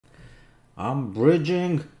I'm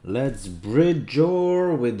bridging. Let's bridge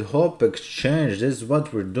over with Hop Exchange. This is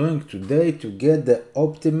what we're doing today to get the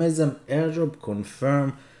Optimism airdrop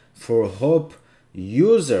confirmed for Hop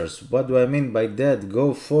users. What do I mean by that?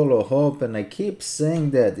 Go follow Hop. And I keep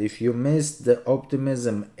saying that if you missed the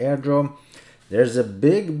Optimism airdrop, there's a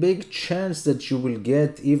big chance that you will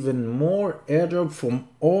get even more airdrop from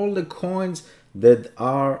all the coins that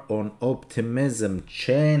are on Optimism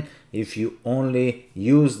chain. If you only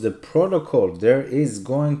use the protocol, there is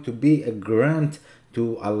going to be a grant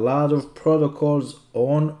to a lot of protocols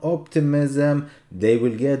on Optimism. They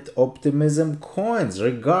will get Optimism coins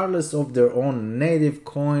regardless of their own native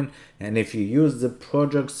coin, and if you use the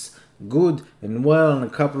projects good and well and a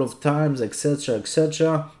couple of times,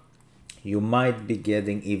 etc., you might be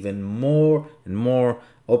getting even more and more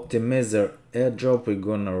Optimism airdrop. We're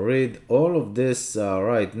gonna read all of this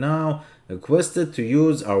right now. Requested to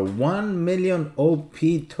use our 1 million OP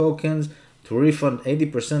tokens to refund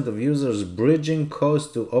 80% of users' bridging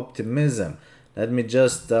cost to Optimism. Let me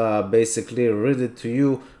just basically read it to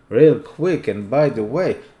you real quick. And by the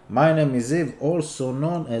way, my name is Eve, also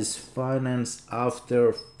known as Finance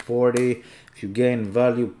After 40. If you gain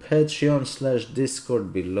value,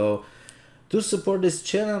 Patreon/Discord below to support this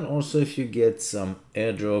channel. Also, if you get some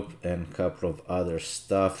airdrop and a couple of other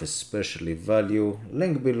stuff, especially value,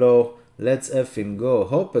 link below. Let's effing go.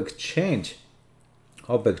 Hop Exchange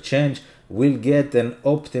will get an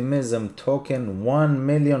Optimism token, 1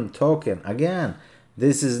 million token. Again,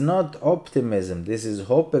 this is not Optimism, this is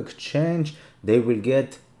Hop Exchange. They will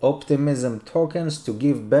get Optimism tokens to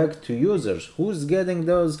give back to users. Who's getting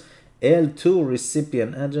those? L2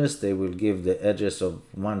 recipient address. They will give the address of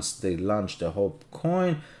once they launch the Hop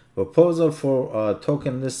coin. Proposal for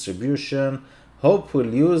token distribution. Hop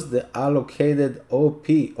will use the allocated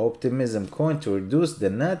OP Optimism coin to reduce the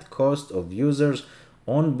net cost of users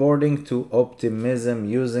onboarding to Optimism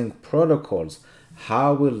using protocols.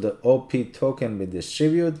 How will the OP token be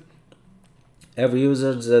distributed? Every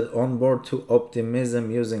user that onboard to Optimism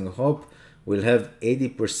using Hop will have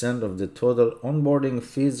 80% of the total onboarding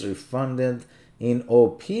fees refunded in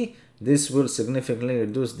OP. This will significantly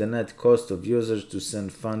reduce the net cost of users to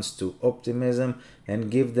send funds to Optimism and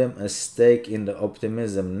give them a stake in the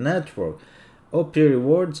Optimism network. OP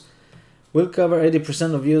rewards will cover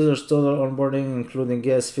 80% of users' total onboarding, including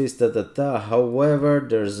gas fees, However,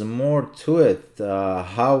 there's more to it.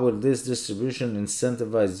 How will this distribution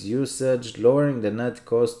incentivize usage? Lowering the net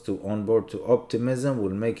cost to onboard to Optimism will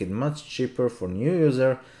make it much cheaper for new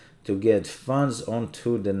users to get funds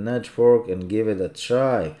onto the network and give it a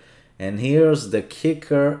try. And here's the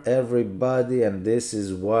kicker, everybody, and this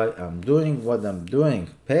is why I'm doing what I'm doing.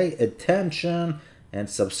 Pay attention and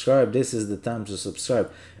subscribe. This is the time to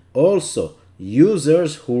subscribe. Also,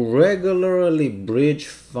 users who regularly bridge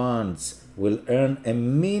funds will earn a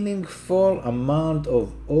meaningful amount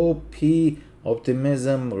of OP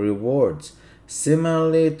Optimism rewards,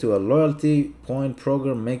 similarly to a loyalty point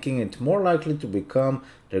program, making it more likely to become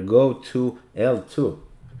the go-to L2.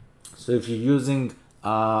 So if you're using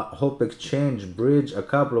Hop Exchange bridge a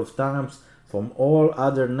couple of times from all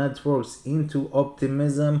other networks into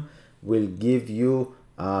Optimism, will give you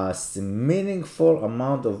a meaningful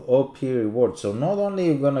amount of OP reward. So not only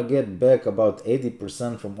you're gonna get back about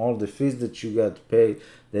 80% from all the fees that you paid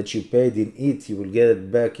in it, you will get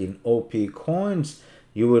it back in OP coins.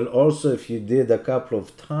 You will also, if you did a couple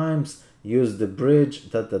of times, use the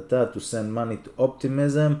bridge to send money to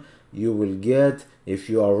Optimism, you will get, if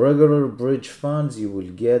you are regular bridge funds, you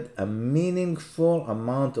will get a meaningful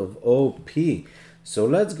amount of OP. So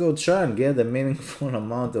let's go try and get a meaningful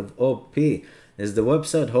amount of OP. Is the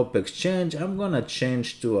website Hop Exchange. I'm gonna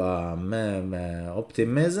change to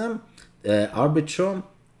Optimism, Arbitrum.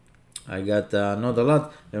 I got not a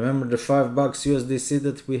lot. Remember the $5 USDC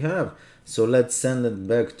that we have. So let's send it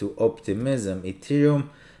back to Optimism. Ethereum,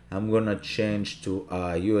 I'm gonna change to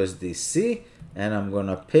USDC, and I'm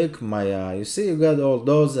gonna pick my you see, you got all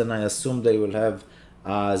those, and I assume they will have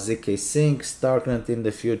ZK Sync, Starknet in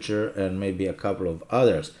the future, and maybe a couple of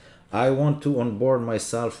others. I want to onboard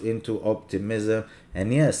myself into Optimism,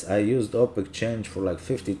 and yes, I used Hop Exchange for like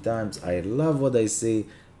 50 times. I love what I see.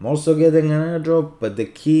 I'm also getting an airdrop, but the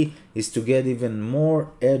key is to get even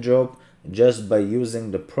more airdrop just by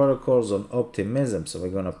using the protocols on Optimism. So we're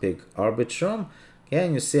gonna pick Arbitrum. Okay,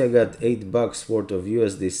 and you see I got $8 worth of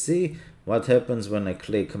USDC. What happens when I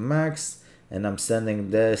click max and I'm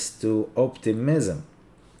sending this to Optimism?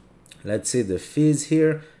 Let's see the fees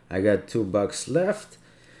here. I got $2 left.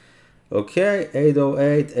 Okay,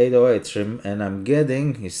 808, 808, and I'm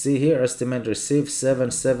getting, you see here, estimate received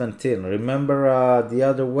 717. Remember the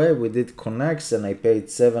other way we did connects and I paid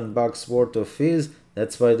 $7 worth of fees.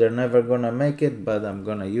 That's why they're never gonna make it, but I'm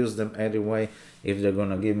gonna use them anyway. If they're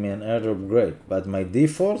gonna give me an airdrop, great. But my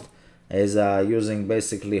default is using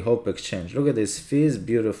basically Hop Exchange. Look at this fees,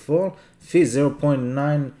 beautiful. Fee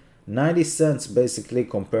 0.990 cents basically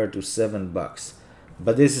compared to $7.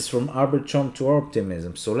 But this is from Arbitrum to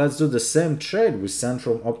Optimism. So let's do the same trade we sent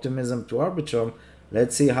from Optimism to Arbitrum.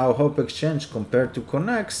 Let's see how Hop Exchange compared to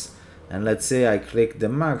Connects. And let's say I click the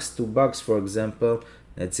max, $2 for example.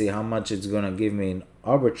 Let's see how much it's gonna give me in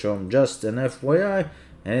Arbitrum, just an FYI.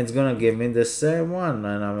 And it's gonna give me the same one.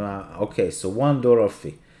 And I'm okay, so $1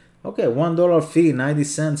 fee. Okay, $1 fee, 90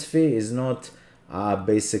 cents fee is not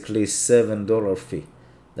basically $7 fee.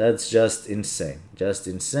 That's just insane. Just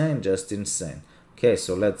insane, just insane. Okay,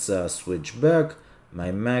 so let's switch back.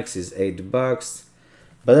 My max is $8.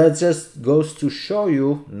 But that just goes to show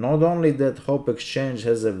you not only that Hop Exchange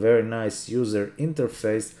has a very nice user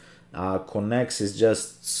interface, Connects is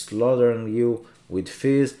just slaughtering you with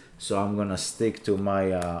fees. So I'm gonna stick to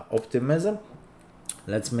my Optimism.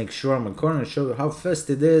 Let's make sure I'm gonna show you how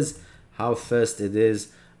fast it is. How fast it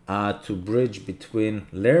is to bridge between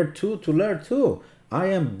layer 2 to layer 2. I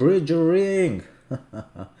am bridging.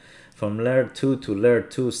 From layer 2 to layer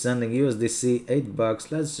 2, sending USDC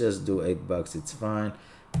 $8. Let's just do $8. It's fine.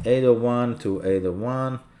 801 to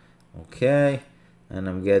 801. Okay. And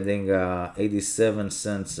I'm getting 87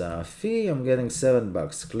 cents fee. I'm getting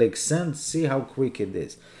 $7. Click send. See how quick it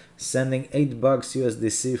is. Sending $8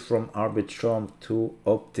 USDC from Arbitrum to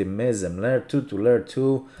Optimism. Layer 2 to layer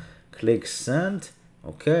 2. Click send.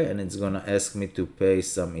 Okay. And it's going to ask me to pay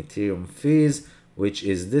some Ethereum fees, which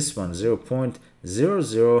is this one,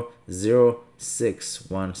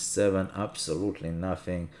 0.000617. Absolutely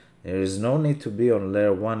nothing. There is no need to be on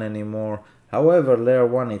layer 1 anymore. However, layer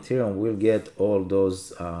 1 Ethereum will get all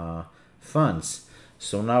those funds.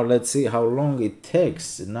 So now let's see how long it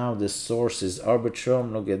takes. Now the source is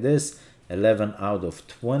Arbitrum. Look at this, 11 out of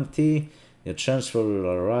 20. Your transfer will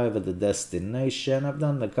arrive at the destination. I've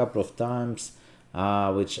done it a couple of times,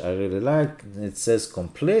 which I really like. It says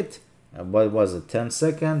complete. What was it, 10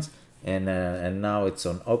 seconds? And now it's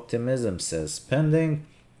on Optimism, says pending.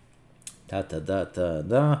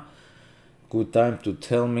 Good time to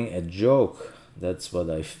tell me a joke. That's what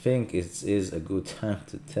I think. It is a good time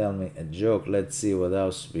to tell me a joke. Let's see what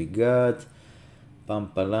else we got.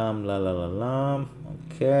 Pam palam la la la lam.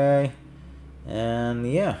 Okay. And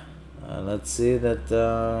yeah, let's see that.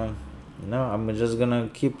 No, I'm just gonna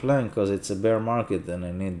keep playing because it's a bear market and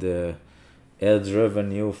I need the ads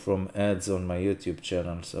revenue from ads on my YouTube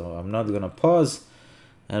channel. So I'm not gonna pause,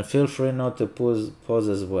 and feel free not to pause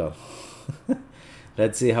as well.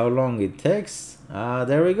 Let's see how long it takes.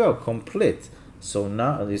 There we go, complete. So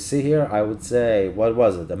now you see here, I would say, what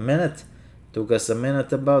was it, a minute? Took us a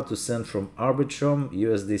minute about to send from Arbitrum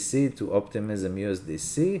USDC to Optimism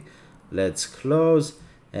USDC. Let's close.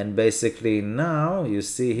 And basically now you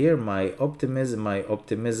see here my Optimism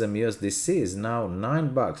USDC is now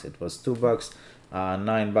 $9. It was $2,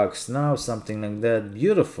 $9 now, something like that.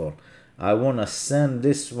 Beautiful. I want to send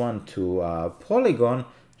this one to Polygon,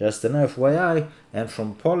 just an FYI, and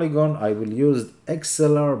from Polygon I will use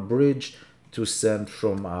XLR bridge to send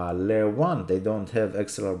from layer 1. They don't have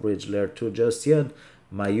XLR bridge layer 2 just yet.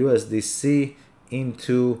 My USDC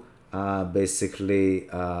into basically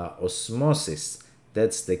osmosis.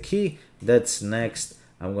 That's the key. That's next.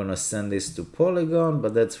 I'm gonna send this to Polygon,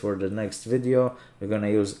 but that's for the next video. We're gonna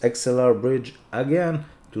use XLR bridge again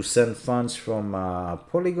to send funds from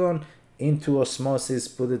Polygon into osmosis,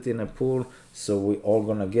 put it in a pool, so we all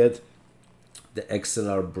gonna get the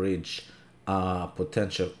XLR bridge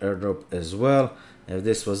potential airdrop as well. If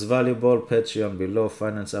this was valuable, Patreon below,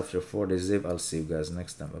 finance after 40 zip. I'll see you guys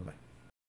next time. Bye bye.